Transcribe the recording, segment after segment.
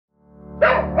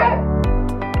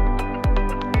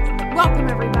Welcome,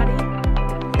 everybody.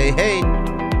 Hey, hey.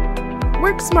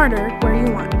 Work smarter where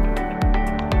you want.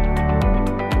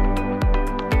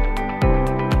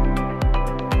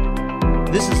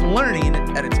 This is learning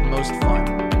at its most fun.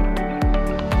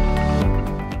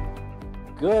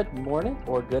 Good morning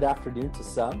or good afternoon to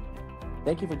some.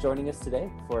 Thank you for joining us today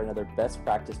for another Best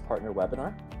Practice Partner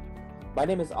webinar. My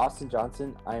name is Austin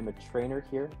Johnson. I am a trainer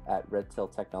here at Redtail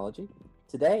Technology.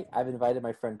 Today, I've invited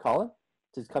my friend Colin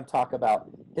to come talk about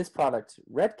his product,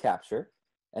 RedCapture,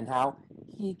 and how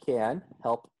he can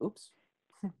help,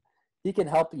 he can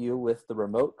help you with the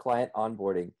remote client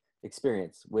onboarding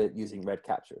experience with using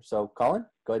RedCapture. So Colin,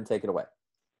 go ahead and take it away.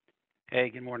 Hey,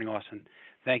 good morning, Austin.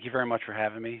 Thank you very much for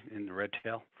having me in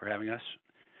Redtail, for having us.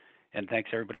 And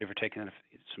thanks everybody for taking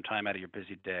some time out of your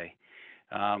busy day.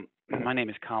 My name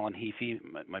is Colin Heafy.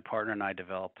 My partner and I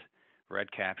developed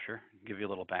RedCapture. Give you a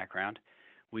little background.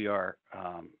 We are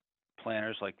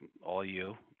planners like all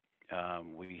you.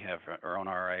 We have our own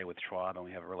RA with Schwab, and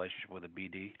we have a relationship with a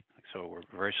BD. So we're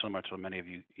very similar to many of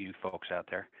you folks out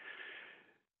there.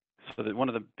 So one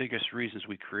of the biggest reasons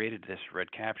we created this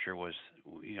RedCapture was,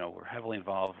 we're heavily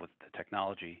involved with the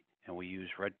technology, and we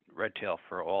use Redtail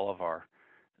for all of our,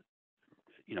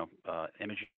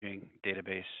 imaging,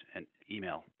 database, and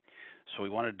email. So we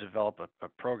wanted to develop a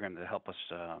program to help us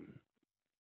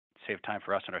save time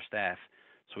for us and our staff,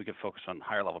 so we could focus on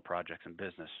higher level projects and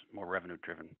business, more revenue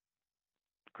driven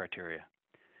criteria.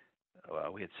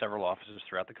 We had several offices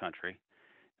throughout the country.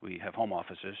 We have home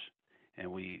offices, and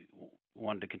we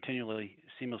wanted to continually,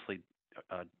 seamlessly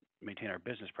maintain our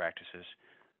business practices.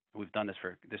 We've done this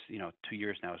for 2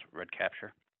 years now as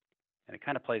RedCapture, and it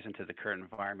kind of plays into the current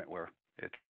environment where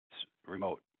it's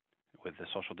remote with the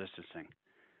social distancing.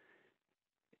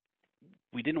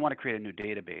 We didn't want to create a new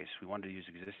database. We wanted to use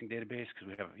existing database because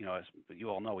we have, as you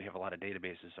all know, we have a lot of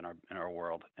databases in our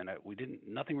world, and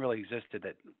nothing really existed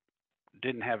that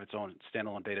didn't have its own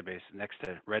standalone database next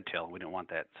to Redtail. We didn't want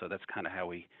that, so that's kind of how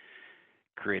we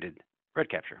created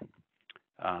RedCapture.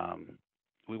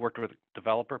 We worked with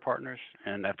developer partners,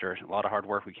 and after a lot of hard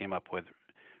work, we came up with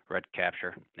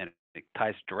RedCapture, and it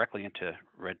ties directly into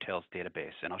Redtail's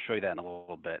database, and I'll show you that in a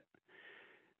little bit.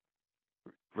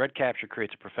 RedCapture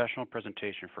creates a professional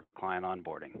presentation for client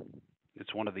onboarding.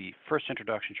 It's one of the first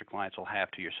introductions your clients will have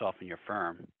to yourself and your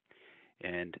firm,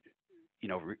 and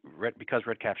because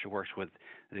RedCapture works with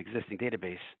an existing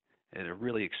database at a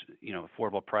really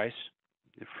affordable price,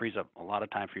 it frees up a lot of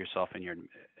time for yourself and your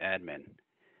admin.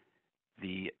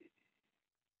 The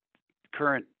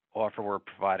current offer we're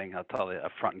providing, I'll tell you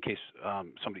up front in case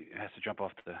somebody has to jump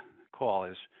off the call,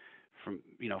 is from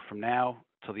now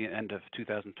till the end of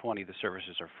 2020, the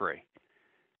services are free.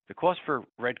 The cost for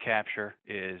RedCapture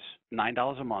is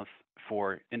 $9 a month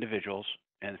for individuals,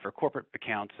 and for corporate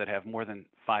accounts that have more than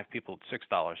 5 people, it's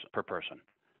 $6 per person.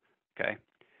 Okay,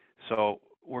 so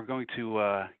we're going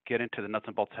to get into the nuts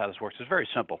and bolts of how this works. It's very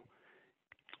simple.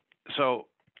 So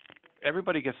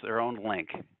everybody gets their own link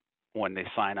when they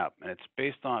sign up, and it's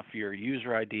based off your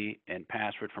user ID and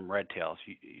password from Redtail.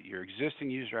 So your existing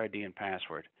user ID and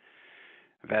password.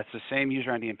 That's the same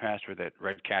user ID and password that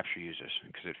RedCapture uses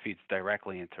because it feeds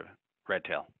directly into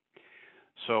Redtail.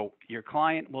 So your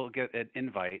client will get an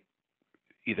invite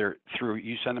either through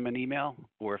you send them an email,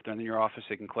 or if they're in your office,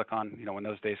 they can click on, when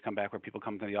those days come back where people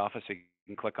come to the office, they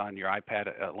can click on your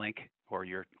iPad link or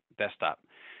your desktop.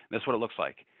 And that's what it looks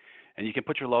like. And you can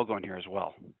put your logo in here as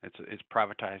well. It's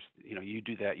privatized. You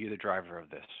do that. You're the driver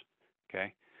of this.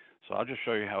 Okay. So I'll just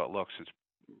show you how it looks. It's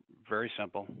very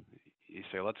simple. You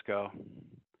say, let's go.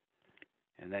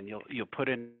 And then you'll put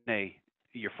in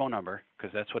your phone number,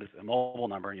 because that's what it's a mobile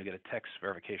number, and you'll get a text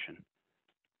verification.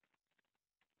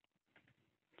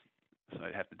 So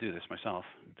I have to do this myself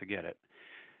to get it.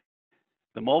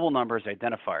 The mobile number is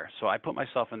identifier. So I put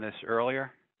myself in this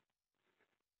earlier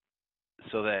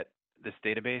so that this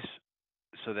database,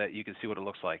 so that you can see what it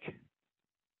looks like.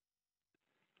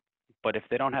 But if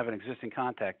they don't have an existing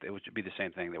contact, it would be the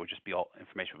same thing. They would just be all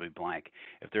information would be blank.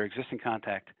 If they're existing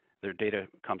contact, their data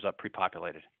comes up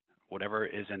pre-populated, whatever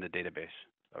is in the database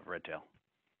of Redtail.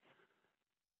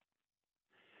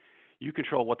 You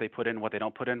control what they put in, what they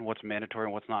don't put in, what's mandatory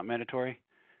and what's not mandatory.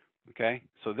 Okay,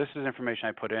 so this is information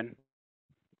I put in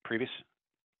previous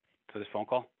to this phone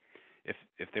call.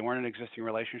 If they weren't an existing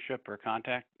relationship or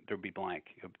contact, there would be blank.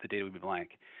 The data would be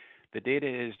blank. The data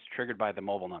is triggered by the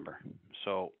mobile number.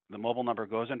 So the mobile number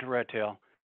goes into Redtail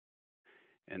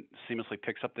and seamlessly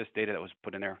picks up this data that was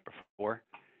put in there before.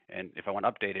 And if I want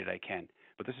to update it, I can.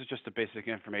 But this is just the basic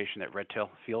information that Redtail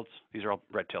fields. These are all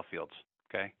Redtail fields.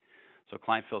 Okay. So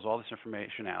client fills all this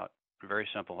information out. Very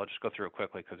simple. I'll just go through it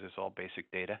quickly because it's all basic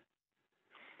data.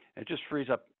 It just frees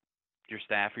up your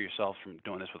staff or yourself from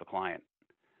doing this with a client.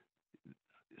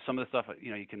 Some of the stuff,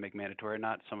 you can make mandatory or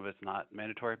not. Some of it's not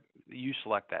mandatory. You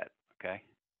select that, okay?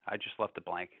 I just left it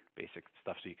blank, basic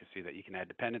stuff, so you can see that you can add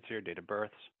dependents here, date of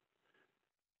births.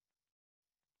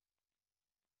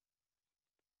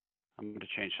 I'm going to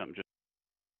change something.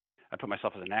 I put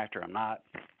myself as an actor. I'm not.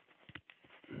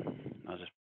 I'll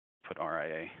just put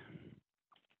RIA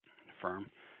firm.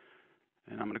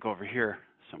 And I'm going to go over here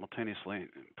simultaneously and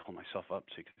pull myself up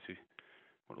so you can see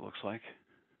what it looks like.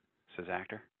 It says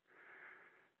actor.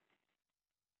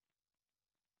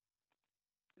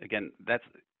 Again, that's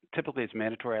typically it's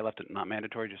mandatory. I left it not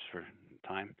mandatory just for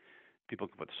time. People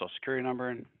can put the Social Security number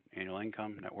in, annual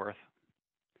income, net worth.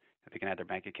 They can add their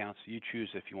bank accounts. You choose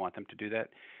if you want them to do that.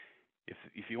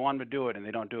 If you want them to do it and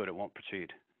they don't do it, it won't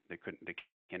proceed. They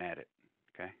can add it.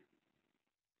 Okay.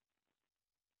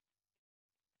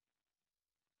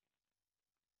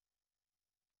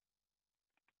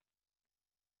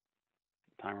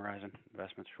 Time horizon,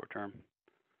 investments, short term.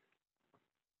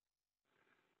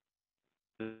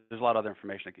 There's a lot of other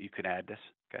information that you could add this.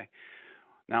 Okay.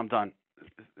 Now I'm done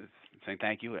saying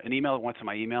thank you. An email went to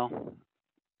my email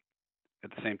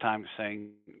at the same time saying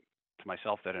to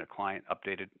myself that a client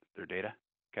updated their data.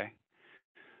 Okay.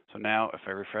 So now if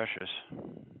I refresh this,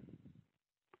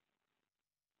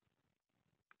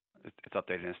 it's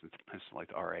updated instantly like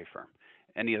the RA firm.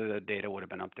 Any of the data would have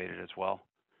been updated as well.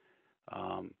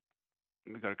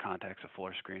 Let me go to contacts, a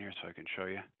fuller screen here so I can show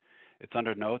you. It's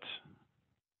under notes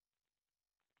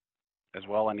as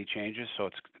well, any changes. So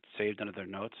it's saved under their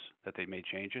notes that they made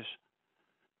changes.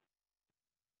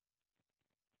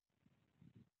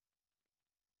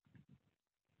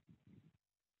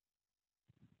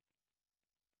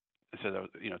 It says,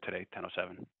 today,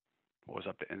 10:07 was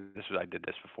updated. And I did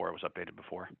this before, it was updated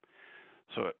before.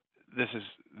 So this is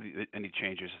any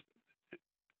changes,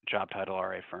 job title,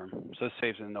 RA firm. So this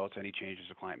saves in the notes any changes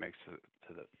the client makes to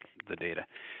the data.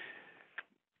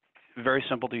 Very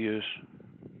simple to use.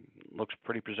 Looks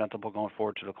pretty presentable going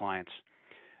forward to the clients.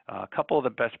 A couple of the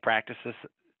best practices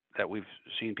that we've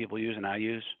seen people use and I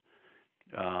use.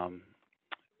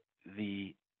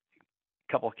 The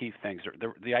couple of key things.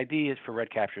 The ID is for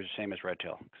RedCapture is the same as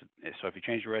Redtail. So if you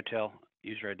change your Redtail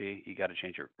user ID, you got to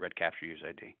change your RedCapture user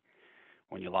ID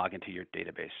when you log into your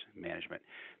database management.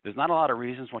 There's not a lot of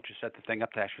reasons once you set the thing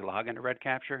up to actually log into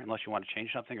RedCapture, unless you want to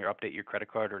change something or update your credit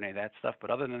card or any of that stuff.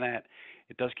 But other than that,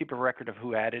 it does keep a record of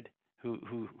who added,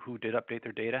 who did update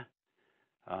their data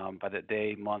by the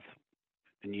day, month,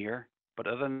 and year. But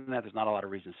other than that, there's not a lot of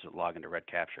reasons to log into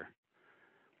RedCapture.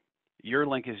 Your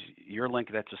link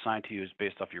that's assigned to you is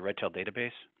based off your Redtail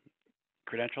database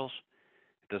credentials.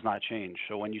 It does not change.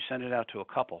 So when you send it out to a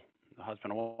couple, a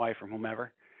husband or wife or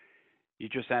whomever, you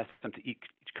just ask them to each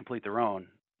complete their own.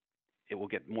 It will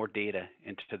get more data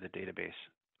into the database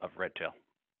of Redtail.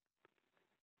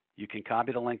 You can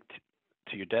copy the link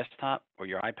to your desktop or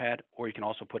your iPad, or you can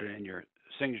also put it in your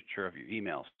signature of your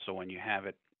emails. So when you have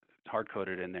it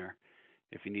hard-coded in there,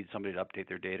 if you need somebody to update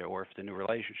their data, or if it's a new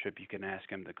relationship, you can ask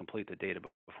them to complete the data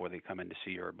before they come in to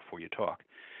see you or before you talk.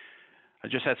 I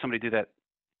just had somebody do that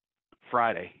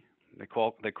Friday. They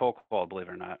cold called, believe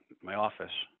it or not, my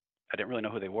office. I didn't really know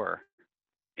who they were.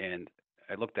 And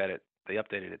I looked at it, they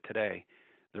updated it today.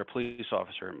 They're a police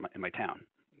officer in my town.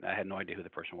 I had no idea who the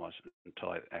person was until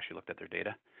I actually looked at their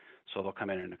data. So they'll come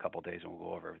in a couple of days and we'll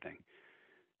go over everything.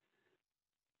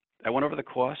 I went over the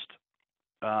cost,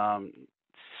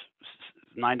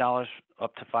 $9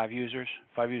 up to 5 users.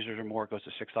 5 users or more, it goes to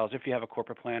 $6. If you have a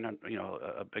corporate plan,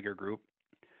 a bigger group.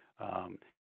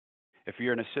 If you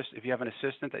have an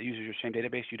assistant that uses your same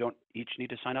database, you don't each need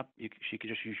to sign up. She can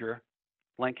just use your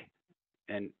link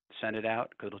and send it out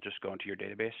because it'll just go into your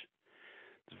database.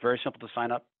 It's very simple to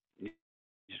sign up. You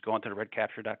just go onto the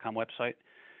redcapture.com website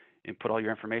and put all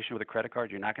your information with a credit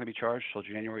card. You're not going to be charged till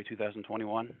January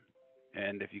 2021,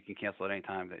 and if you can cancel at any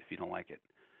time if you don't like it.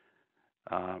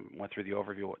 Went through the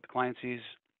overview of what the client sees.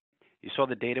 You saw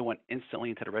the data went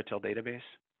instantly into the Redtail database,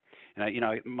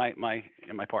 and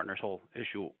my partner's whole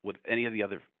issue with any of the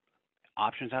other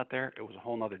options out there, it was a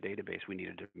whole other database we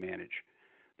needed to manage.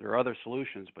 There are other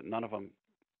solutions, but none of them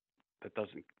that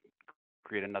doesn't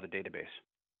create another database.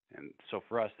 And so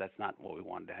for us, that's not what we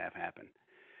wanted to have happen.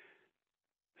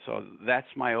 So that's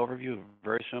my overview.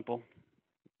 Very simple,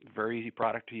 very easy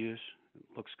product to use.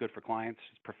 It looks good for clients.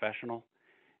 It's professional.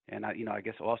 And I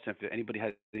guess Austin, if anybody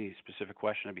has any specific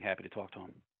question, I'd be happy to talk to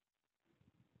them.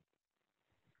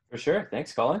 For sure.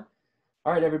 Thanks, Colin.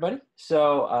 All right, everybody.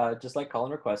 So just like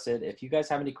Colin requested, if you guys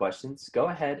have any questions, go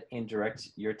ahead and direct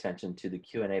your attention to the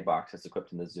Q&A box that's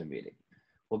equipped in the Zoom meeting.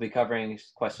 We'll be covering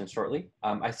questions shortly.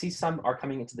 I see some are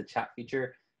coming into the chat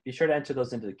feature. be sure to enter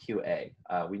those into the QA.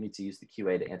 We need to use the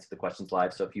QA to answer the questions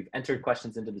live. So if you've entered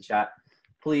questions into the chat,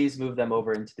 please move them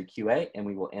over into the QA and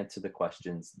we will answer the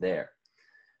questions there.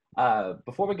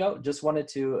 Before we go, just wanted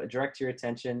to direct your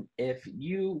attention, if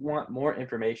you want more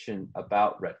information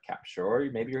about Red Capture, or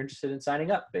maybe you're interested in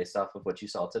signing up based off of what you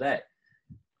saw today,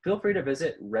 feel free to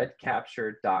visit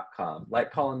redcapture.com.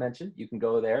 Like Colin mentioned, you can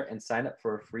go there and sign up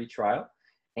for a free trial.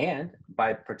 And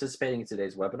by participating in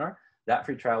today's webinar, that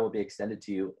free trial will be extended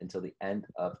to you until the end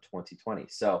of 2020.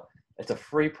 So it's a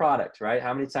free product, right?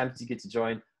 How many times do you get to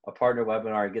join a partner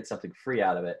webinar and get something free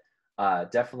out of it?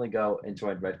 Definitely go and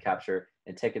join Red Capture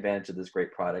and take advantage of this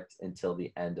great product until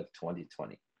the end of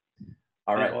 2020.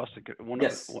 All right. Austin,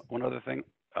 Yes. one other thing.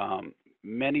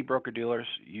 Many broker-dealers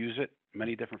use it,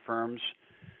 many different firms.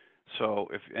 So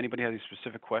if anybody has any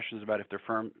specific questions about if their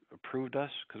firm approved us,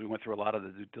 because we went through a lot of the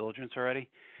due diligence already,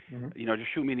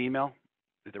 just shoot me an email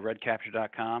at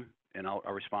redcapture.com and I'll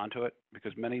respond to it,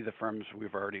 because many of the firms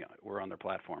we're on their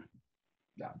platform.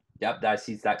 Yeah. Yep. I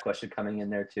see that question coming in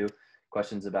there too.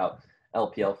 Questions about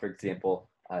LPL, for example.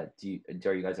 Are you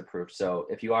guys approved? So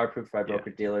if you are approved by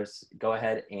broker dealers, go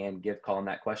ahead and give Colin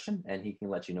that question and he can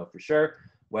let you know for sure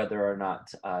whether or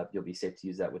not you'll be safe to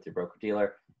use that with your broker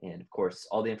dealer. And of course,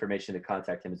 all the information to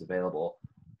contact him is available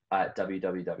at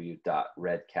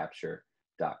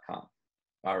www.redcapture.com.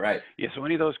 All right. Yeah, so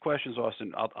any of those questions,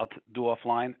 Austin, I'll do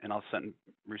offline and I'll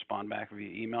respond back via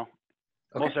email.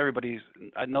 Okay.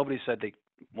 Nobody said they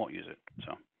won't use it,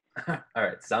 so. All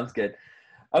right, sounds good.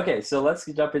 Okay, so let's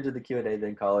jump into the Q&A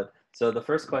then, Colin. So the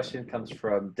first question comes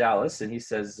from Dallas, and he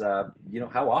says,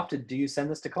 how often do you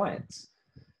send this to clients?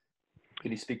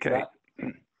 Can you speak to that?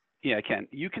 Yeah, I can.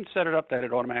 You can set it up that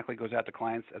it automatically goes out to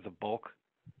clients as a bulk.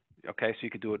 Okay, so you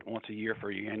could do it once a year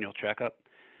for your annual checkup.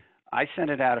 I send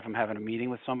it out if I'm having a meeting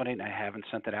with somebody and I haven't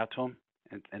sent it out to them,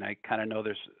 and I kind of know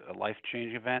there's a life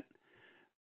change event,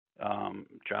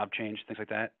 job change, things like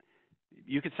that.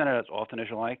 You could send it as often as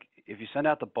you like. If you send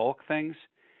out the bulk things,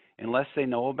 unless they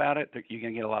know about it, you're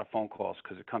going to get a lot of phone calls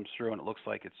because it comes through and it looks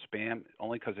like it's spam,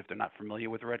 only because if they're not familiar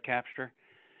with Red Capture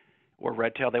or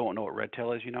Redtail, they won't know what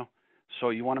Redtail is, So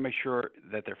you want to make sure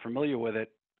that they're familiar with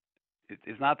it.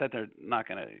 It's not that they're not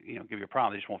going to, give you a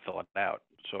problem. They just won't fill it out.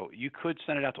 So you could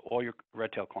send it out to all your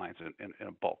Redtail clients in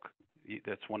a bulk.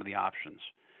 That's one of the options.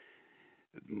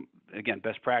 Again,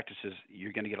 best practice is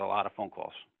you're going to get a lot of phone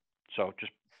calls. So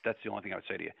that's the only thing I would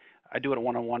say to you. I do it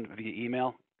one-on-one via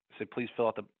email. Say, please fill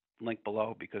out the link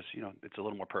below because, it's a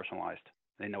little more personalized.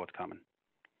 They know what's coming.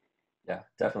 Yeah,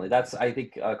 definitely. I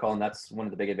think, Colin, that's one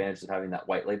of the big advantages of having that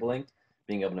white labeling,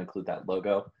 being able to include that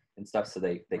logo and stuff so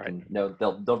they can know,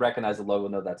 they'll recognize the logo,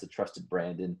 know that's a trusted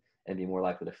brand and be more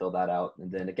likely to fill that out.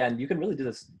 And then again, you can really do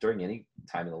this during any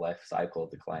time in the life cycle of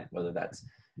the client, whether that's,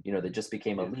 they just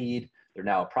became a lead, they're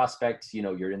now a prospect,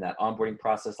 you're in that onboarding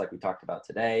process like we talked about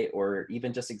today, or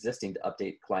even just existing to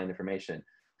update client information.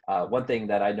 One thing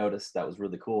that I noticed that was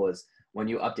really cool is when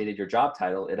you updated your job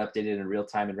title, it updated in real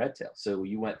time in Redtail. So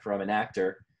you went from an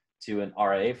actor to an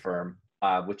RIA firm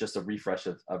with just a refresh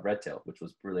of Redtail, which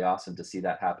was really awesome to see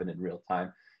that happen in real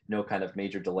time. No kind of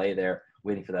major delay there,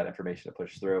 waiting for that information to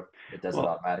push through. It does it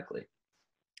automatically.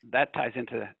 That ties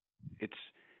into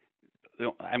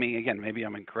again, maybe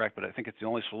I'm incorrect, but I think it's the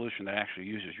only solution that actually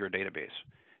uses your database.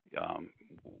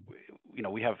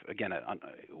 We have, again,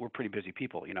 we're pretty busy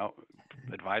people,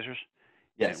 advisors.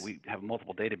 Yes. And we have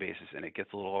multiple databases and it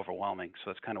gets a little overwhelming.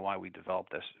 So that's kind of why we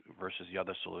developed this versus the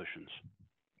other solutions.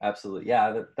 Absolutely.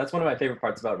 Yeah, that's one of my favorite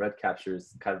parts about Red Capture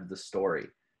is kind of the story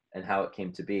and how it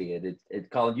came to be.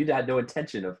 Colin, you had no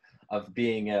intention of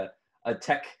being a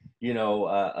tech,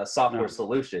 a software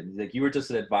solution. Like you were just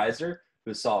an advisor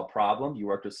who saw a problem. You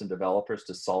worked with some developers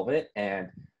to solve it. And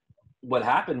what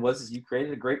happened was you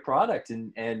created a great product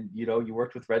and you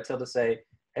worked with Redtail to say,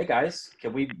 hey guys,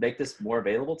 can we make this more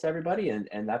available to everybody?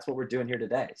 And that's what we're doing here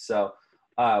today. So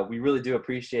we really do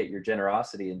appreciate your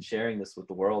generosity in sharing this with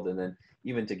the world. And then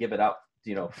even to give it out,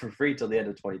 for free till the end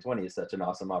of 2020 is such an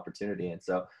awesome opportunity. And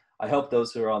so I hope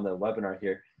those who are on the webinar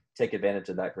here take advantage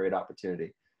of that great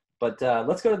opportunity. But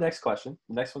let's go to the next question.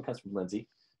 The next one comes from Lindsay.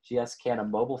 She asks, can a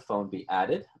mobile phone be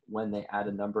added when they add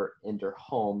a number into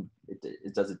home?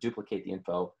 Does it duplicate the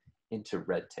info into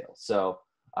Redtail? So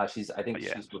she's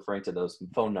referring to those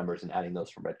phone numbers and adding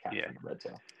those from Red Capture to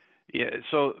Redtail. Yeah.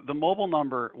 So the mobile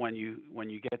number, when you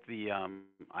get the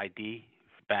ID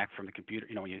back from the computer,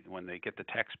 when they get the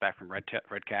text back from Red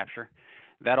Capture,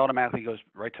 that automatically goes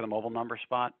right to the mobile number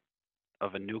spot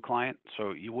of a new client.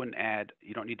 So you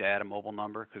don't need to add a mobile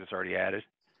number because it's already added.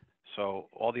 So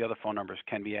all the other phone numbers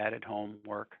can be added, home,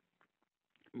 work.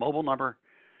 Mobile number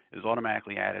is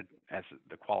automatically added as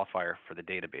the qualifier for the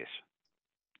database.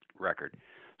 record.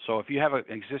 So if you have an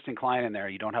existing client in there,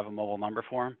 you don't have a mobile number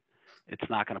for them, it's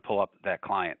not going to pull up that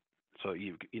client. So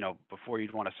before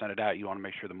you'd want to send it out, you want to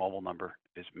make sure the mobile number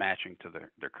is matching to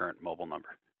their current mobile number,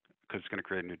 because it's going to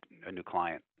create a new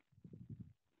client.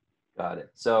 Got it.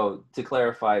 So to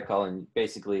clarify, Colin,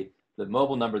 basically the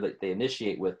mobile number that they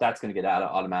initiate with, that's going to get added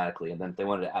automatically. And then if they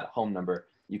wanted to add a home number,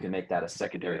 you can make that a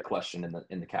secondary question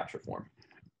in the capture form.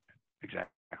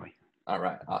 Exactly. All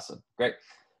right. Awesome. Great.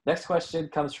 Next question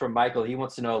comes from Michael. He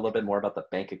wants to know a little bit more about the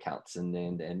bank accounts and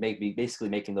maybe basically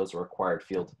making those a required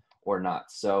field or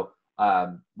not. So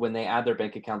when they add their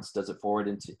bank accounts, does it forward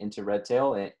into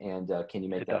Redtail, and can you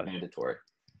make that mandatory?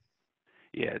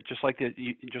 Yeah, just like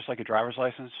a driver's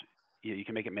license, you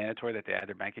can make it mandatory that they add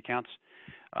their bank accounts.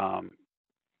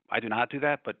 I do not do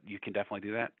that, but you can definitely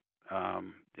do that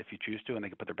if you choose to, and they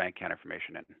can put their bank account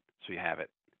information in, so you have it.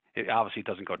 It obviously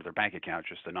doesn't go to their bank account,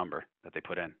 just the number that they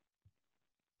put in.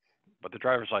 But the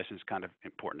driver's license is kind of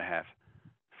important to have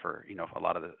for a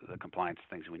lot of the compliance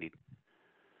things we need.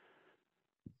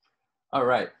 All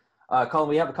right. Colin,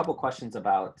 we have a couple questions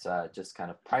about just kind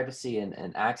of privacy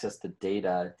and access to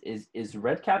data. Is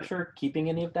RedCapture keeping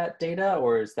any of that data,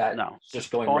 or is that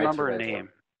just going phone right number to and name?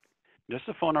 Just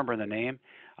the phone number and the name.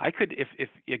 I could, if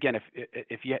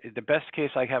you, the best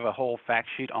case, I have a whole fact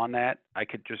sheet on that. I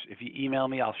could just, if you email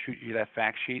me, I'll shoot you that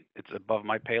fact sheet. It's above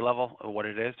my pay level of what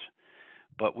it is,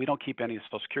 but we don't keep any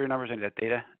Social Security numbers, any of that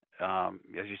data.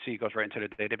 As you see, it goes right into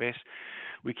the database.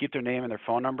 We keep their name and their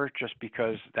phone number just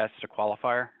because that's the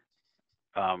qualifier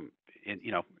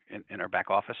in our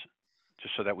back office,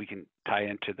 just so that we can tie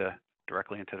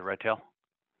directly into the Redtail.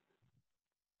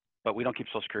 But we don't keep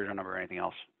Social Security number or anything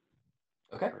else.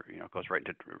 Okay. Or, it goes right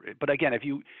into. But again, if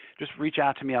you just reach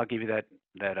out to me, I'll give you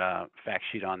that fact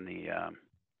sheet on the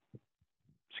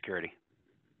security.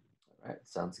 All right,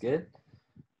 sounds good.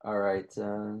 All right.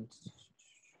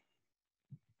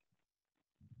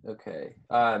 Okay.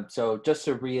 So just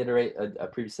to reiterate a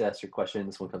previously asked your question,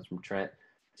 this one comes from Trent.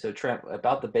 So Trent,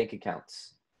 about the bank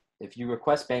accounts, if you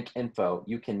request bank info,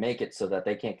 you can make it so that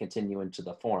they can't continue into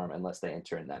the form unless they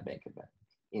enter in that bank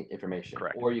information.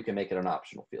 Correct. Or you can make it an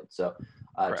optional field. So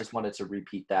just wanted to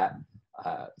repeat that.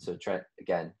 So Trent,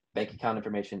 again, bank account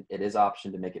information, it is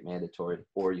option to make it mandatory,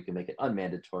 or you can make it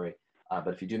unmandatory.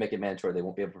 But if you do make it mandatory, they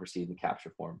won't be able to proceed in the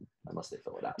capture form unless they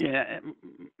fill it out. Yeah,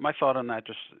 my thought on that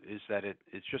just is that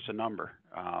it's just a number.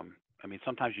 I mean,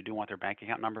 sometimes you do want their bank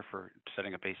account number for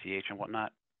setting up ACH and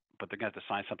whatnot, but they're going to have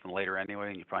to sign something later anyway,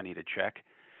 and you probably need a check.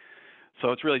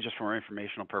 So it's really just for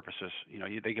informational purposes.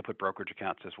 They could put brokerage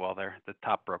accounts as well there. The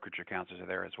top brokerage accounts are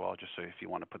there as well, just so if you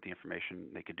want to put the information,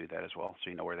 they could do that as well. So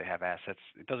you know where they have assets.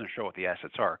 It doesn't show what the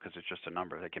assets are because it's just a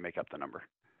number. They can make up the number.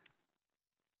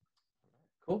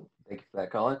 Cool. Thank you for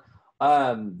that, Colin.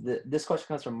 This question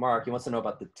comes from Mark. He wants to know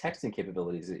about the texting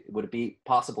capabilities. Would it be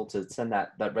possible to send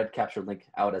that RedCapture link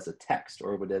out as a text,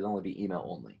 or would it only be email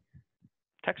only?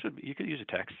 Text you could use a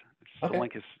text. Okay. The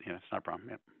link is, it's not a problem.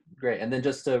 Yep. Great. And then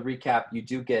just to recap, you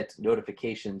do get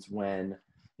notifications when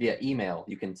via email.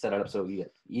 You can set it up so you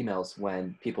get emails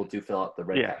when people do fill out the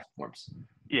RedCapture forms.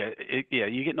 Yeah,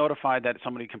 you get notified that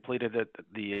somebody completed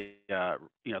the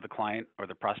client or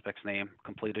the prospect's name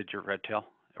completed your Redtail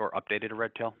or updated a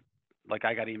Redtail. Like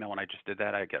I got email when I just did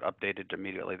that. I get updated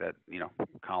immediately that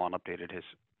Colin updated his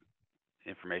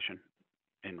information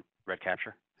in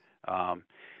Redcapture.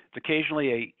 It's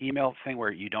occasionally a email thing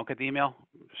where you don't get the email.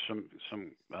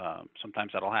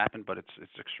 Sometimes that'll happen, but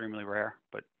it's extremely rare.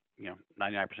 But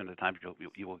 99% of the time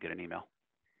you will get an email.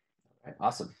 All right,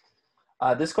 awesome.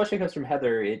 This question comes from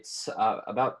Heather. It's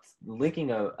about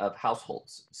linking of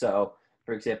households. So,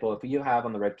 for example, if you have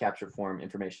on the RedCapture form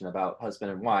information about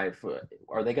husband and wife,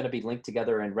 are they going to be linked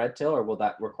together in Redtail, or will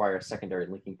that require a secondary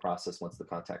linking process once the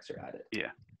contacts are added?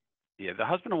 Yeah. The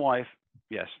husband and wife,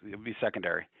 yes, it would be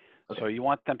secondary. Okay. So you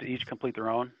want them to each complete their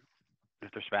own,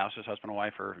 if they're spouses, husband and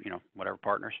wife, or whatever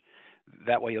partners.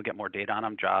 That way you'll get more data on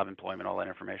them, job, employment, all that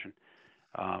information,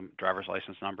 driver's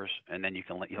license numbers, and then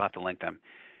you'll have to link them.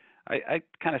 I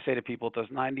kind of say to people, it does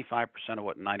 95% of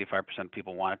what 95% of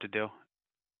people want it to do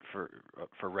for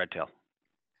Redtail.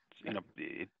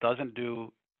 It doesn't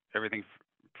do everything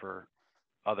for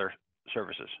other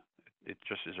services. It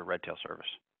just is a Redtail service.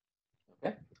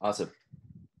 Okay, awesome.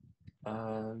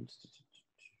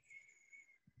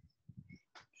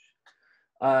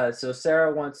 So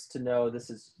Sarah wants to know, this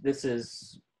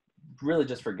is really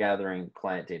just for gathering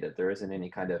client data. There isn't any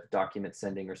kind of document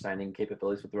sending or signing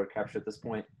capabilities with the RedCapture at this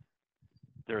point?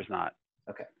 There is not.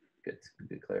 Okay, good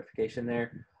clarification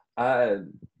there.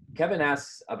 Kevin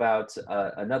asks about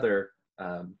another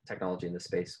technology in the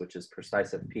space, which is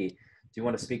Precise FP. Do you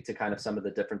want to speak to kind of some of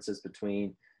the differences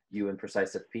between you and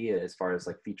Precise FP as far as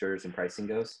like features and pricing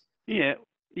goes? Yeah,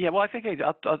 yeah. Well, I think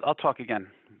I'll talk again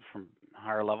from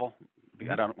higher level.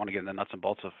 I don't want to get into the nuts and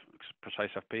bolts of Precise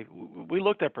FP. We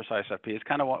looked at Precise FP. It's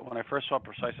kind of when I first saw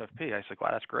Precise FP, I said, "Wow,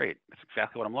 that's great. That's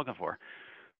exactly what I'm looking for."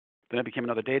 Then it became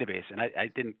another database, and I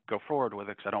didn't go forward with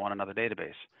it because I don't want another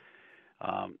database.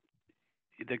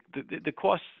 The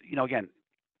cost, again,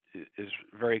 is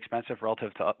very expensive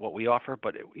relative to what we offer.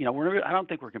 But I don't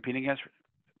think we're competing against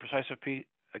Precise FP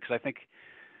because I think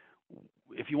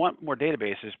if you want more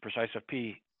databases, Precise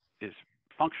FP is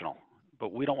functional,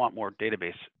 but we don't want more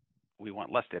database. We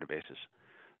want less databases.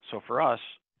 So for us,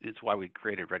 it's why we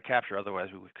created RedCapture. Otherwise,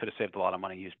 we could have saved a lot of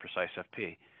money and used Precise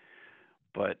FP.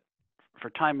 But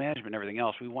for time management and everything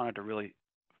else, we wanted to really,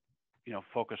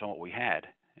 focus on what we had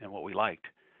and what we liked.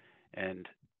 And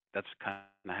that's kind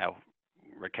of how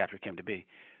RedCapture came to be.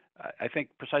 I think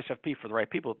Precise FP for the right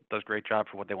people does a great job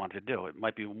for what they wanted to do. It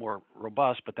might be more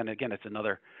robust, but then again, it's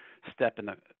another step in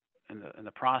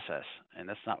the process, and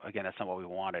that's not what we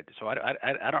wanted. So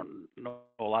I don't know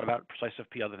a lot about Precise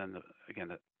FP other than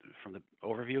from the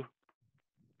overview.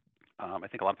 I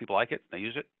think a lot of people like it, they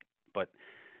use it, but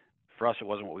for us, it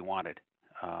wasn't what we wanted.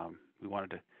 We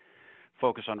wanted to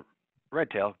focus on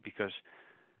Redtail because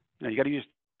you got to use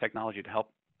technology to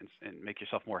help and make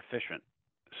yourself more efficient.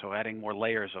 So adding more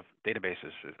layers of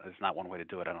databases is not one way to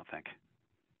do it, I don't think.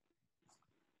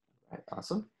 All right,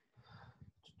 awesome.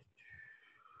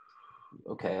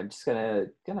 Okay, I'm just gonna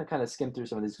kind of skim through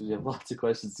some of these because we have lots of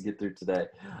questions to get through today.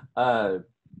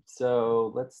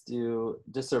 So let's do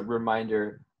just a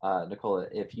reminder, Nicola,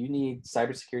 if you need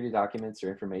cybersecurity documents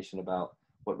or information about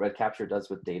what RedCapture does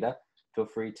with data, feel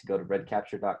free to go to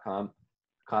redcapture.com,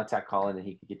 contact Colin, and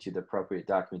he can get you the appropriate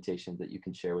documentation that you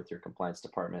can share with your compliance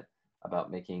department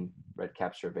about making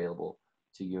RedCapture available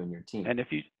to you and your team. And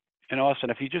if you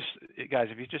just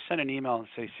send an email and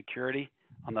say security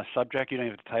on the subject, you don't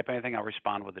even have to type anything. I'll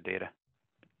respond with the data.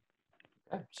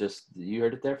 Okay, just you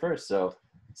heard it there first. So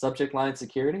subject line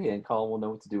security, and Colin will know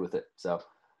what to do with it. So,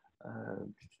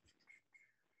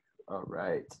 all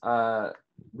right.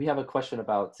 We have a question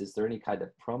about, is there any kind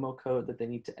of promo code that they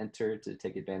need to enter to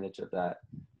take advantage of that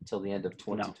until the end of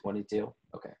 2022? No.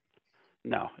 Okay.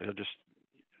 No, it'll just,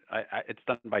 it's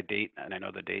done by date, and I know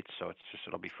the dates, so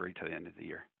it'll be free till the end of the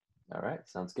year. All right,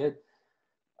 sounds good.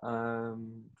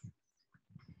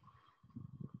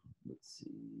 Let's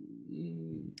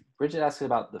see. Bridget asked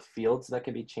about the fields that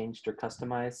can be changed or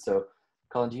customized. So,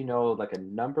 Colin, do you know like a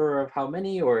number of how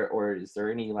many, or is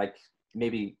there any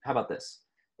maybe, how about this?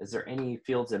 Is there any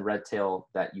fields in Redtail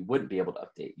that you wouldn't be able to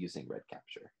update using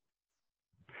RedCapture?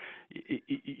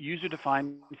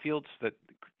 User-defined fields that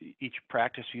each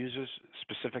practice uses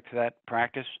specific to that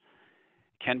practice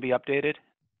can be updated,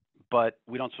 but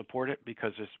we don't support it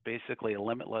because it's basically a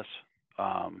limitless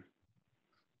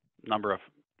number of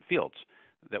fields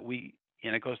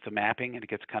and it goes to mapping, and it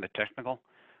gets kind of technical,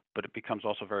 but it becomes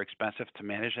also very expensive to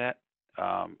manage that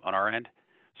on our end.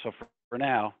 So for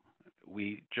now,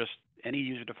 any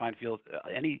user-defined field,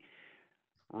 any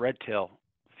Redtail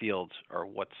fields are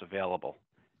what's available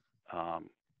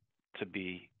to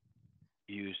be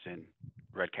used in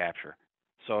RedCapture.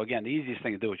 So again, the easiest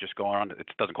thing to do is just go on. It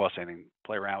doesn't cost anything.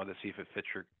 Play around with it, see if it fits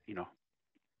your,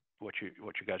 what you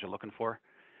guys are looking for,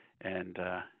 and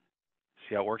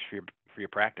see how it works for your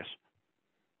practice.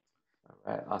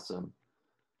 All right, awesome.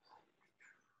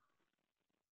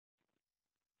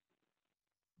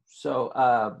 So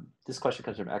this question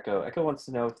comes from Echo. Echo wants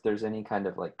to know if there's any kind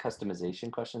of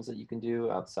customization questions that you can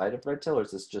do outside of Redtail, or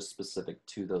is this just specific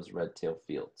to those Redtail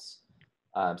fields?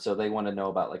 So they want to know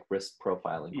about risk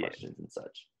profiling questions and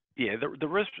such. Yeah, the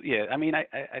risk. Yeah, I mean,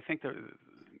 I think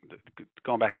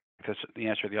going back to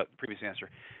the previous answer,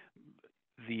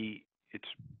 the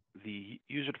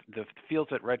fields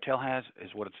that Redtail has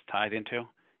is what it's tied into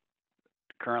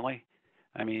currently.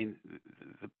 I mean,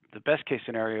 the best case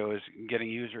scenario is getting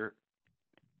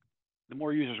the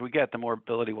more users we get, the more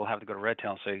ability we'll have to go to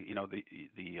Redtail and say,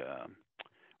 the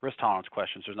risk tolerance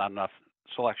questions, there's not enough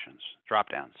selections, drop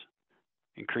downs.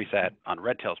 Increase that on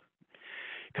Redtails,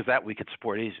 because that we could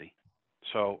support easy.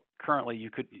 So currently you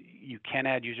can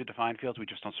add user-defined fields, we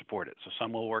just don't support it. So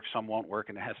some will work, some won't work,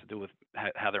 and it has to do with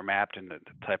how they're mapped and the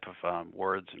type of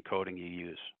words and coding you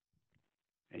use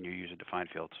in your user-defined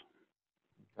fields.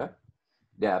 Okay.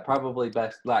 Yeah, probably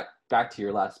best, back to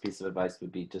your last piece of advice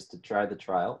would be just to try the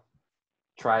trial,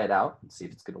 try it out, and see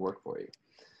if it's going to work for you.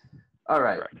 All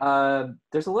right.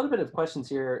 There's a little bit of questions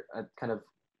here, kind of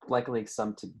likely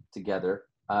some together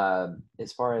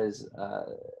as far as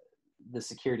the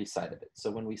security side of it. So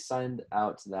when we send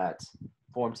out that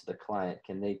form to the client,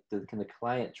 can the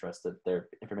client trust that their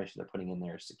information they're putting in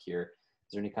there is secure?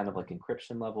 Is there any kind of like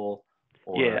encryption level?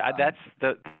 Or, Yeah, that's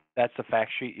the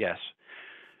fact sheet. Yes.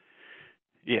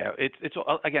 Yeah, it's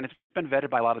again, it's been vetted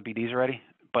by a lot of BDs already,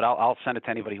 but I'll send it to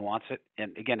anybody who wants it.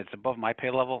 And again, it's above my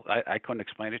pay level. I couldn't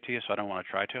explain it to you, so I don't want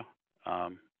to try to.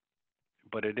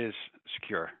 But it is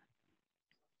secure.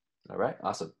 All right,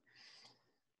 awesome.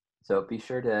 So be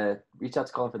sure to reach out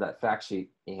to Colin for that fact sheet,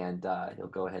 and he'll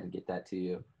go ahead and get that to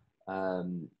you. All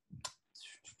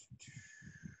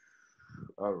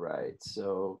right,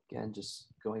 so again, just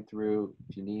going through,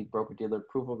 if you need broker-dealer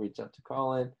approval, reach out to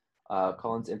Colin.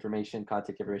 Colin's contact information can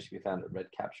be found at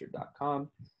redcapture.com.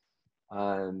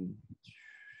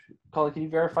 Colin, can you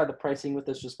verify the pricing with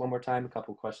us just one more time? A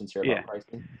couple of questions here about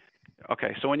pricing.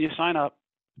 Okay, so when you sign up,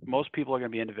 most people are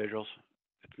going to be individuals.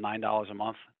 It's $9 a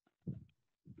month.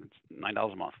 It's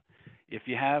 $9 a month. If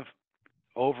you have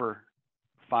over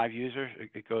 5 users,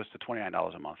 it goes to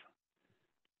 $29 a month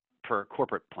per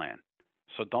corporate plan.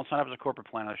 So don't sign up as a corporate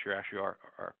plan unless you actually are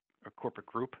a corporate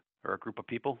group or a group of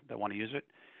people that want to use it.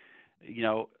 You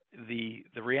know, the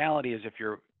reality is if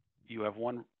you're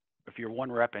one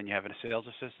rep and you have a sales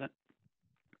assistant,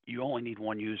 you only need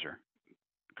one user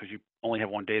because you only have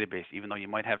one database. Even though you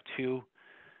might have 2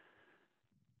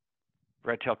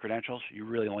 Redtail credentials, you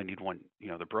really only need one,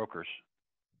 the broker's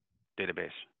database,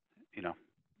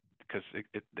 because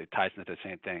it ties into the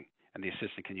same thing. And the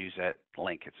assistant can use that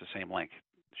link. It's the same link.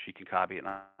 She can copy it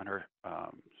on her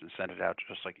and send it out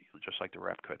just like the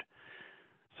rep could.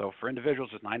 So for individuals,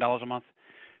 it's $9 a month.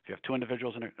 If you have 2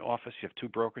 individuals in an office, you have 2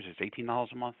 brokers, it's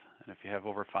 $18 a month. And if you have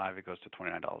over 5, it goes to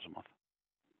 $29 a month.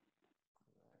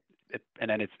 And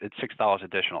then it's $6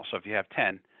 additional. So if you have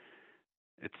 10,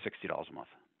 it's $60 a month.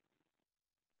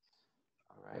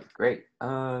 All right, great.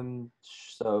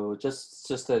 So just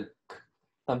to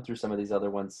thumb through some of these other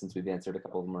ones since we've answered a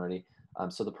couple of them already.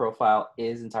 So the profile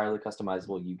is entirely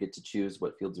customizable. You get to choose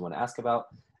what fields you want to ask about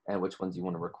and which ones you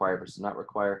want to require versus not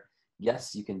require.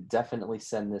 Yes, you can definitely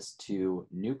send this to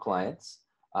new clients.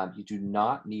 You do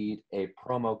not need a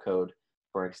promo code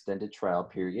for an extended trial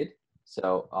period.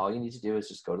 So all you need to do is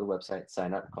just go to the website,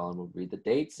 sign up. Colin will read the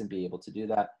dates and be able to do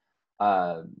that.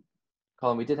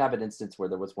 Colin, we did have an instance where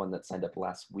there was one that signed up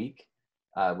last week.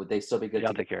 Would they still be good? Yeah,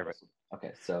 I'll take care of it.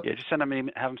 Okay, so yeah, just have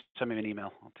them send me an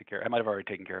email. I'll take care of it. I might have already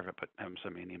taken care of it, but have them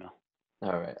send me an email.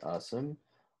 All right, awesome.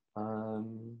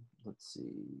 Let's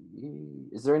see.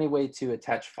 Is there any way to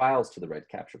attach files to the red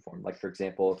capture form? Like, for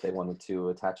example, if they wanted to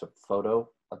attach a photo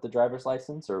of the driver's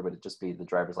license, or would it just be the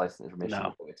driver's license information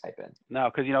that they type in? No,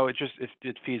 because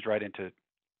it feeds right into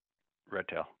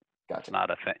Redtail. Gotcha. It's not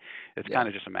a thing. It's kind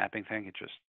of just a mapping thing.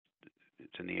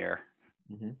 It's in the air.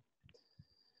 Mm-hmm.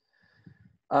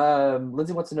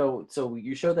 Lindsay wants to know, so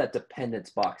you show that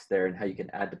dependents box there and how you can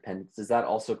add dependents. Does that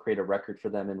also create a record for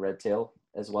them in Redtail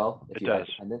as well? It does. Add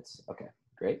dependents? Okay,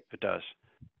 great. It does.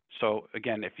 So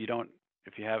again, if you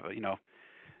have, the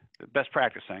best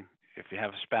practice thing, if you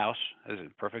have a spouse, as a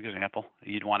perfect example,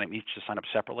 you'd want them each to sign up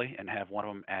separately and have one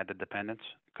of them add the dependents,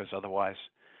 because otherwise,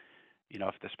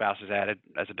 if the spouse is added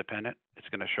as a dependent, it's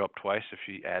going to show up twice if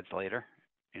she adds later,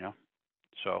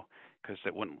 so, because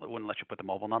it wouldn't let you put the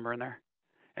mobile number in there.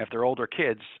 If they're older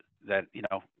kids that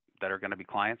are going to be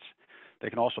clients, they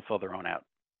can also fill their own out,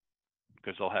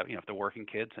 because they'll have, if they're working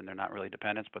kids and they're not really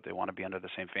dependents but they want to be under the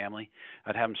same family,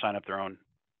 I'd have them sign up their own,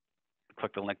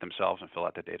 click the link themselves and fill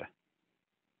out the data.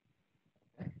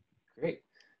 Okay, great.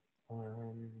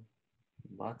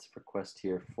 Lots of requests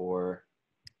here for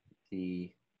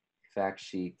the fact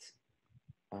sheet.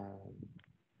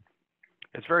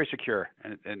 It's very secure,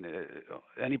 and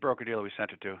any broker dealer we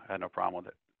sent it to had no problem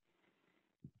with it.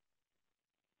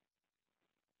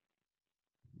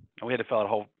 And we had to fill out a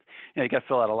whole, you got to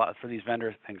fill out a lot for these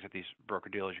vendor things at these broker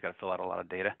dealers. You got to fill out a lot of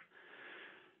data,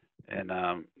 and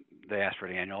they ask for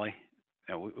it annually,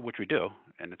 which we do,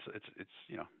 and it's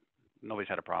nobody's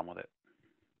had a problem with it.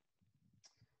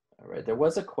 All right, there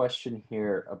was a question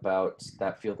here about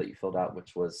that field that you filled out,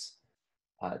 which was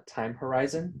time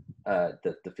horizon,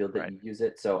 the field that you use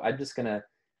it. So I'm just gonna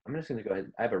go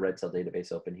ahead. I have a Redtail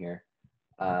database open here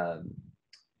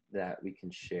that we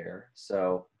can share.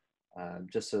 So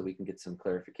just so we can get some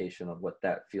clarification on what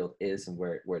that field is and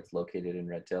where it's located in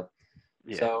Redtail.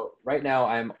 Yeah. So right now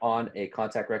I'm on a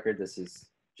contact record. This is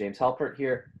James Halpert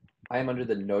here. I am under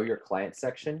the Know Your Client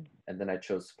section, and then I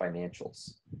chose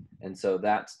financials. And so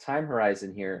that time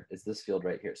horizon here is this field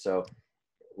right here. So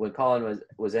when Colin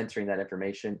was entering that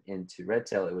information into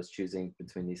Redtail, it was choosing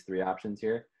between these 3 options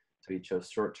here. So he chose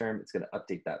short term. It's going to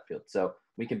update that field. So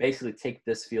we can basically take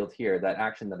this field here, that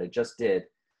action that I just did,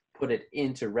 put it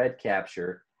into Red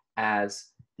Capture, as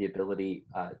the ability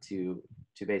to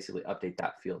basically update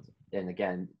that field. And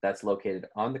again, that's located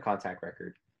on the contact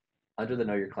record under the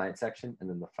Know Your Client section and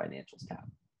then the Financials tab.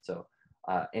 So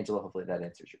Angela, hopefully that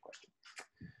answers your question.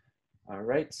 All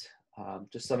right,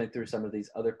 just summing through some of these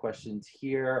other questions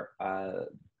here.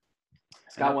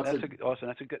 Scott wants to. Austin,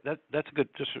 that's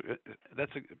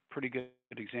a pretty good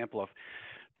example of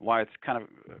why it's kind of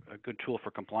a good tool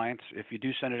for compliance. If you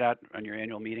do send it out on your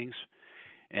annual meetings,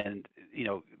 and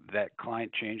that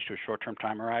client changed to a short-term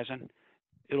time horizon,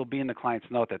 it'll be in the client's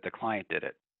note that the client did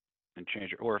it and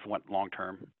changed it, or if it went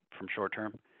long-term from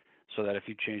short-term, so that if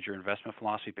you change your investment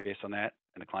philosophy based on that,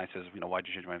 and the client says, why'd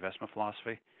you change my investment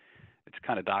philosophy? It's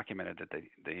kind of documented that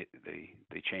they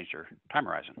changed their time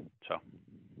horizon. So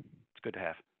it's good to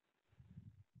have.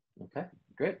 Okay,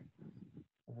 great.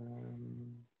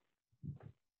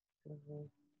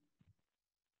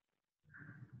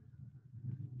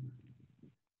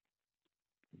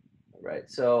 All right,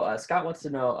 so Scott wants to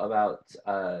know about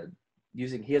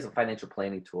he has a financial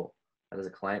planning tool that is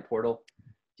a client portal.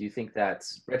 Do you think that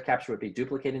RedCapture would be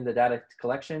duplicating the data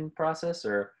collection process,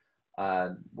 or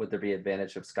would there be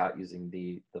advantage of Scott using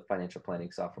the financial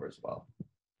planning software as well?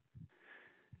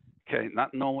 Okay,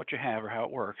 not knowing what you have or how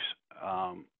it works,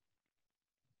 our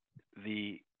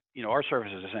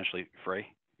service is essentially free.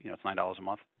 It's $9 a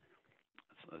month.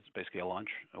 It's basically a lunch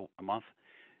a month.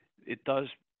 It does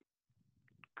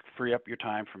free up your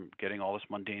time from getting all this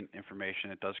mundane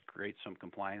information. It does create some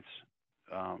compliance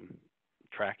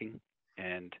tracking,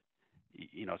 and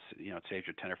it saves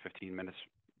you 10 or 15 minutes,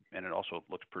 and it also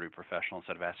looks pretty professional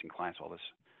instead of asking clients all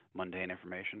this mundane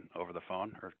information over the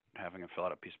phone or having them fill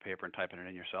out a piece of paper and typing it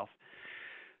in yourself.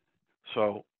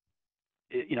 So,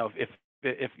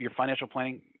 if your financial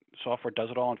planning software does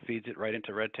it all and feeds it right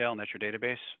into Redtail and that's your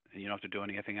database, and you don't have to do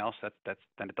anything else, then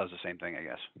it does the same thing, I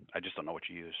guess. I just don't know what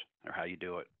you use or how you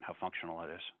do it, how functional it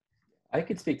is. I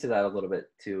could speak to that a little bit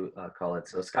too, Colin.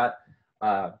 So Scott,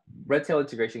 Redtail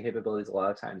integration capabilities, a lot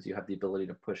of times you have the ability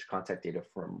to push contact data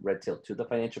from Redtail to the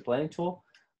financial planning tool,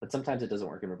 but sometimes it doesn't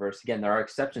work in reverse. Again, there are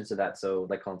exceptions to that. So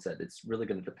like Colin said, it's really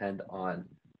going to depend on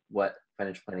what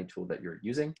financial planning tool that you're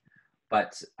using.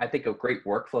 But I think a great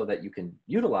workflow that you can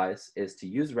utilize is to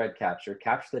use RedCapture,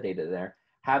 capture the data there,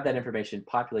 have that information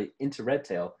populate into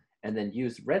Redtail, and then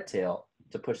use Redtail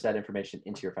to push that information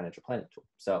into your financial planning tool.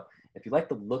 So if you like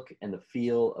the look and the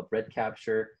feel of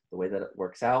RedCapture, the way that it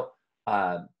works out,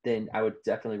 then I would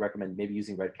definitely recommend maybe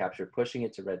using RedCapture, pushing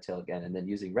it to Redtail again, and then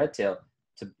using Redtail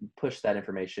to push that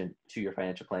information to your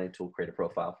financial planning tool, create a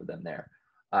profile for them there,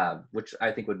 which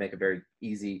I think would make a very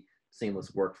easy,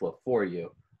 seamless workflow for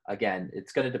you. Again,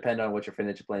 it's going to depend on what your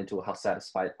financial planning tool, how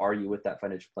satisfied are you with that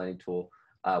financial planning tool,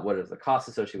 what are the costs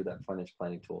associated with that financial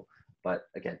planning tool. But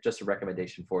again, just a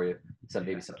recommendation for you,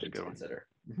 maybe something to consider.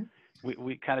 Mm-hmm.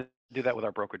 We kind of do that with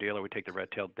our broker-dealer. We take the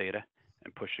Redtail data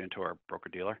and push it into our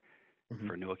broker-dealer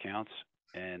for new accounts,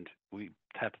 and we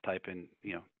have to type in,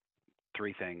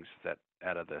 3 things that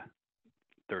out of the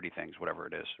 30 things, whatever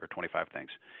it is, or 25 things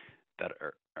that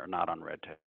are not on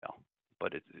Redtail.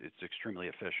 But it's extremely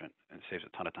efficient and it saves a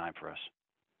ton of time for us.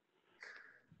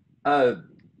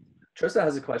 Trista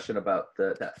has a question about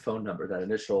that phone number, that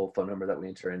initial phone number that we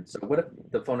enter in. So what if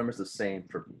the phone number is the same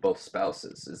for both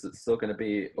spouses? Is it still going to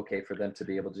be okay for them to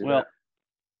be able to do that?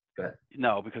 Go ahead.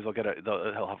 No, because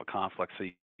they'll have a conflict. So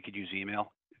you could use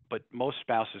email, but most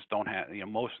spouses don't have. I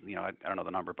don't know the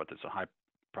number, but there's a high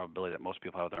probability that most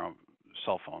people have their own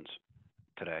cell phones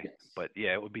today. Yes. But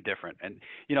yeah, it would be different. And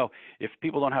if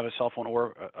people don't have a cell phone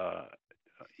or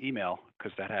email,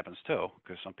 because that happens too,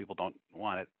 because some people don't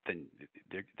want it, then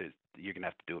you're gonna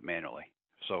have to do it manually.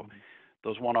 So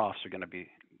those one-offs are gonna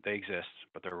they exist,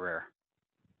 but they're rare.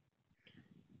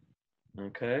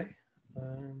 Okay.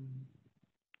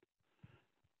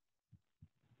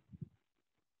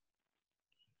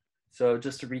 So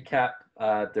just to recap,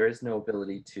 there is no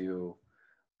ability to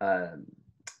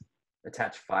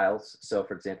attach files. So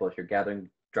for example, if you're gathering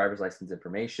driver's license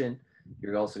information,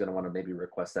 you're also going to want to maybe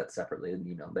request that separately in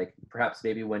email. Like perhaps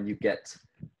maybe when you get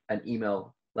an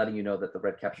email letting you know that the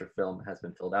RedCapture film has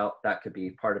been filled out, that could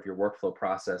be part of your workflow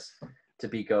process to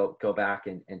go back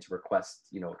and to request,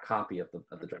 a copy of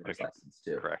the driver's license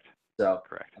too. Correct. So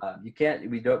correct. You can't,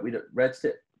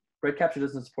 RedCapture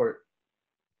doesn't support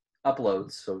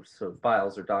uploads, so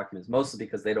files or documents, mostly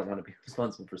because they don't want to be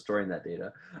responsible for storing that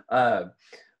data.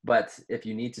 But if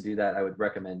you need to do that, I would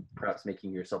recommend perhaps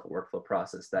making yourself a workflow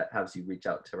process that has you reach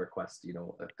out to request,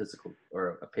 a physical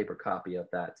or a paper copy of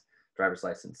that driver's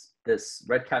license. This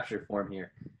RedCapture form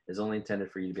here is only intended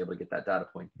for you to be able to get that data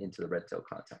point into the Redtail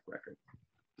contact record.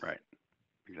 Right.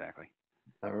 Exactly.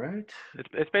 All right.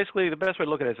 It's basically the best way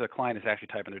to look at it is a client is actually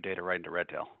typing their data right into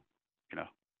Redtail.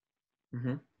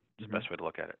 Mm-hmm. It's the best way to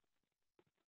look at it.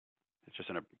 It's just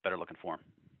in a better looking form.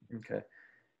 Okay.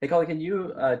 Hey, Colin, can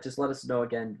you just let us know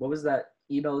again, what was that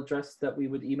email address that we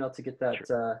would email to get that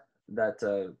Sure.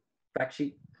 fact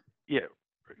sheet? Yeah.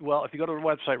 Well, if you go to the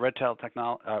website,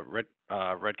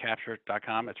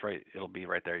 redcapture.com, it's right. It'll be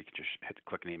right there. You can just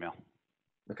click an email.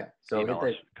 Okay. So Email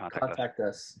hit us. the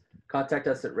contact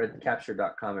us at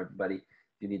redcapture.com, everybody, if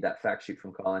you need that fact sheet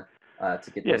from Colin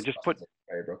to get those just questions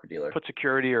by your broker dealer. Put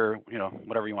security or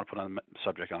whatever you want to put on the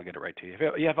subject, and I'll get it right to you. If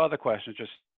you have other questions,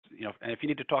 just and if you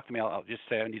need to talk to me, I'll just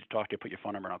say I need to talk to you. Put your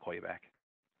phone number, and I'll call you back.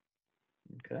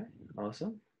 Okay.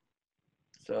 Awesome.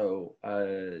 So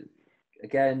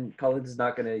again, Colin is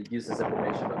not going to use this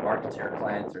information to market to your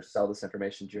clients or sell this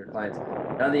information to your clients.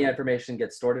 None of the information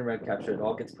gets stored in Redcapture. It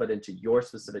all gets put into your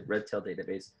specific Redtail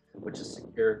database, which is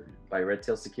secure by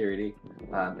Redtail Security.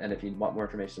 And if you want more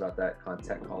information about that,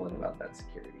 contact Colin about that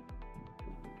security.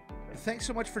 Thanks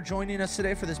so much for joining us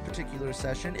today for this particular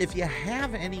session. If you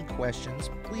have any questions,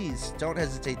 please don't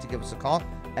hesitate to give us a call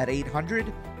at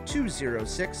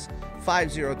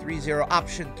 800-206-5030,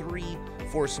 option 3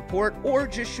 for support, or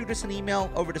just shoot us an email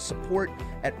over to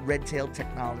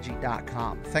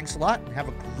support@redtailtechnology.com. Thanks a lot and have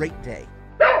a great day.